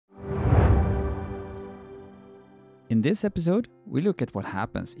In this episode, we look at what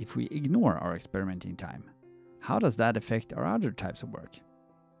happens if we ignore our experimenting time. How does that affect our other types of work?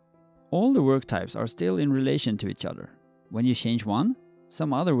 All the work types are still in relation to each other. When you change one,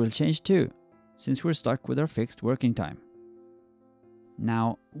 some other will change too, since we're stuck with our fixed working time.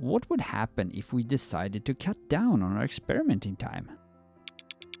 Now, what would happen if we decided to cut down on our experimenting time?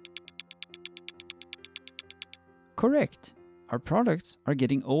 Correct! Our products are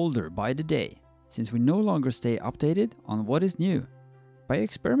getting older by the day, since we no longer stay updated on what is new by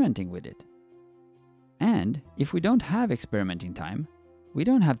experimenting with it. And if we don't have experimenting time, we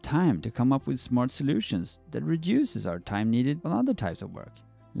don't have time to come up with smart solutions that reduces our time needed on other types of work,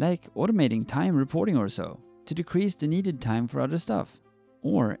 like automating time reporting or so, to decrease the needed time for other stuff.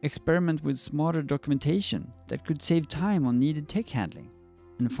 Or experiment with smarter documentation that could save time on needed tech handling.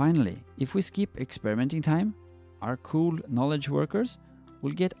 And finally, if we skip experimenting time, our cool knowledge workers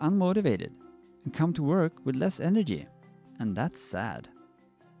will get unmotivated and come to work with less energy. And that's sad.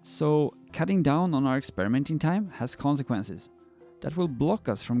 So, cutting down on our experimenting time has consequences that will block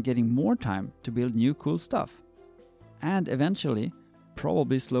us from getting more time to build new cool stuff. And eventually,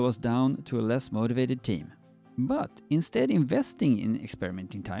 probably slow us down to a less motivated team. But instead, investing in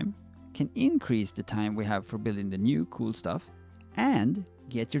experimenting time can increase the time we have for building the new cool stuff and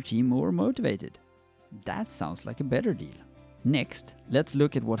get your team more motivated. That sounds like a better deal. Next, let's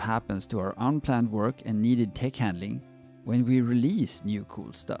look at what happens to our unplanned work and needed tech handling when we release new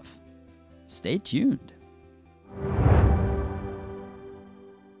cool stuff. Stay tuned.